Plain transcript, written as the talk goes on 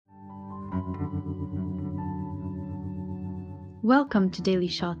Welcome to Daily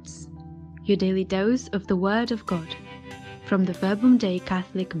Shots, your daily dose of the Word of God, from the Verbum Dei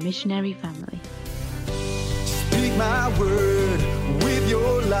Catholic Missionary Family. Speak my word with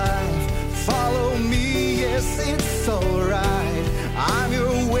your life. Follow me, yes, it's alright. I'm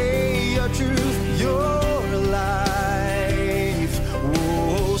your way, your truth, your life.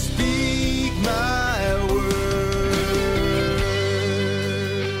 Oh, speak my word.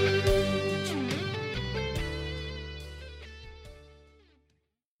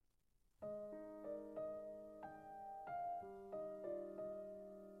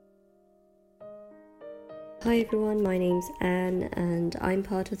 Hi everyone, my name's Anne and I'm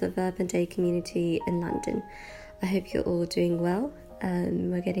part of the Verbum Dei community in London. I hope you're all doing well.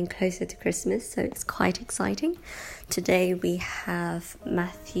 We're getting closer to Christmas, so it's quite exciting. Today we have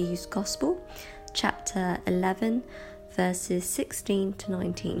Matthew's Gospel, chapter 11, verses 16 to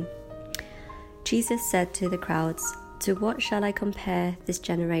 19. Jesus said to the crowds, "To what shall I compare this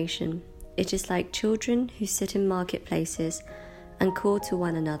generation? It is like children who sit in marketplaces and call to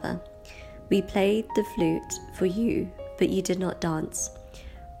one another. We played the flute for you, but you did not dance.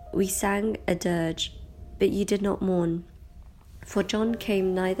 We sang a dirge, but you did not mourn. For John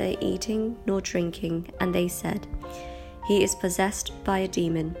came neither eating nor drinking, and they said, 'He is possessed by a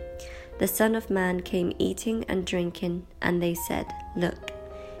demon.' The Son of Man came eating and drinking, and they said, 'Look,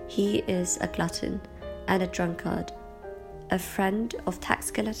 he is a glutton and a drunkard, a friend of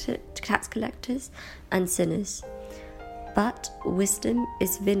tax collectors and sinners.' But wisdom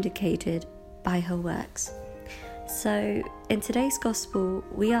is vindicated by her works." So, in today's Gospel,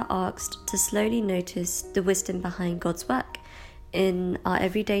 we are asked to slowly notice the wisdom behind God's work in our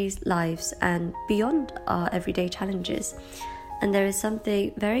everyday lives and beyond our everyday challenges. And there is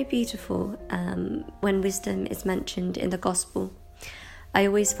something very beautiful when wisdom is mentioned in the Gospel. I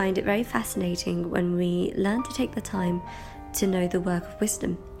always find it very fascinating when we learn to take the time to know the work of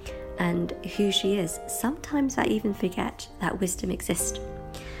wisdom and who she is. Sometimes I even forget that wisdom exists.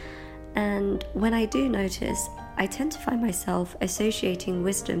 And when I do notice, I tend to find myself associating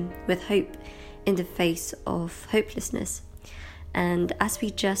wisdom with hope in the face of hopelessness. And as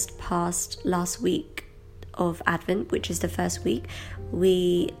we just passed last week of Advent, which is the first week,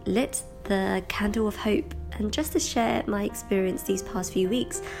 we lit the candle of hope. And just to share my experience these past few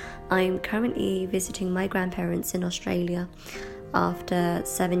weeks, I'm currently visiting my grandparents in Australia after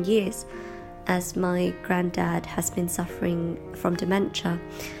 7 years, as my granddad has been suffering from dementia.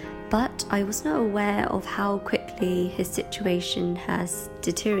 But I was not aware of how quickly his situation has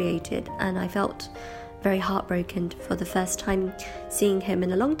deteriorated, and I felt very heartbroken for the first time seeing him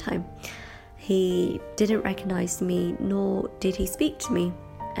in a long time. He didn't recognize me, nor did he speak to me,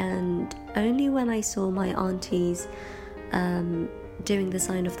 and only when I saw my aunties doing the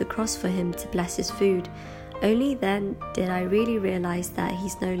sign of the cross for him to bless his food, only then did I really realize that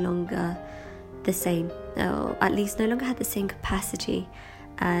he's no longer the same, or at least no longer had the same capacity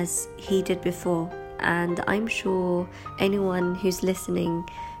as he did before. And I'm sure anyone who's listening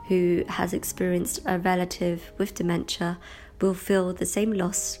who has experienced a relative with dementia will feel the same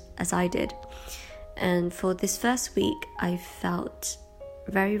loss as I did. And for this first week, I felt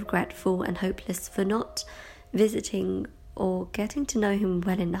very regretful and hopeless for not visiting or getting to know him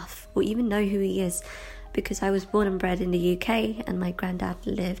well enough, or even know who he is, because I was born and bred in the UK and my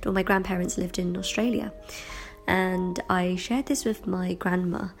grandparents lived in Australia. And I shared this with my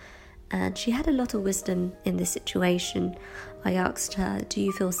grandma, and she had a lot of wisdom in this situation. I asked her, "Do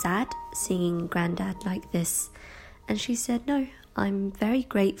you feel sad seeing Granddad like this?" And she said, "No, I'm very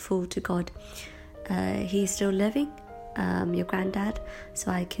grateful to God. He's still living, your Granddad,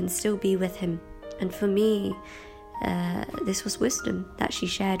 so I can still be with him." And for me, this was wisdom that she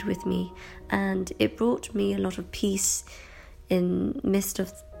shared with me, and it brought me a lot of peace in the midst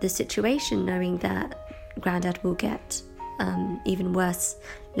of the situation, knowing that Granddad will get even worse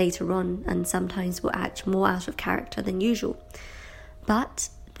later on, and sometimes will act more out of character than usual. But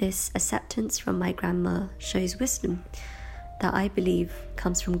this acceptance from my grandma shows wisdom that I believe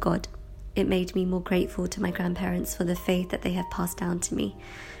comes from God. It made me more grateful to my grandparents for the faith that they have passed down to me,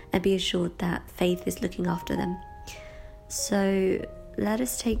 and be assured that faith is looking after them. So let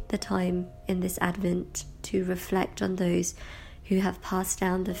us take the time in this Advent to reflect on those who have passed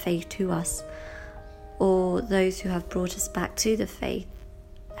down the faith to us, or those who have brought us back to the faith.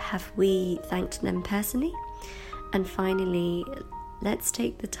 Have we thanked them personally? And finally, let's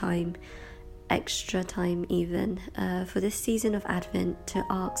take the time, extra time even, for this season of Advent to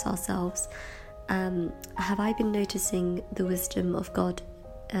ask ourselves, have I been noticing the wisdom of God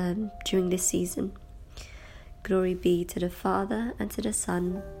during this season? Glory be to the Father, and to the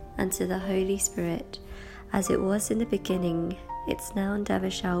Son, and to the Holy Spirit, as it was in the beginning, it's now and ever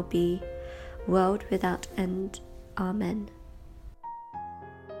shall be, world without end. Amen.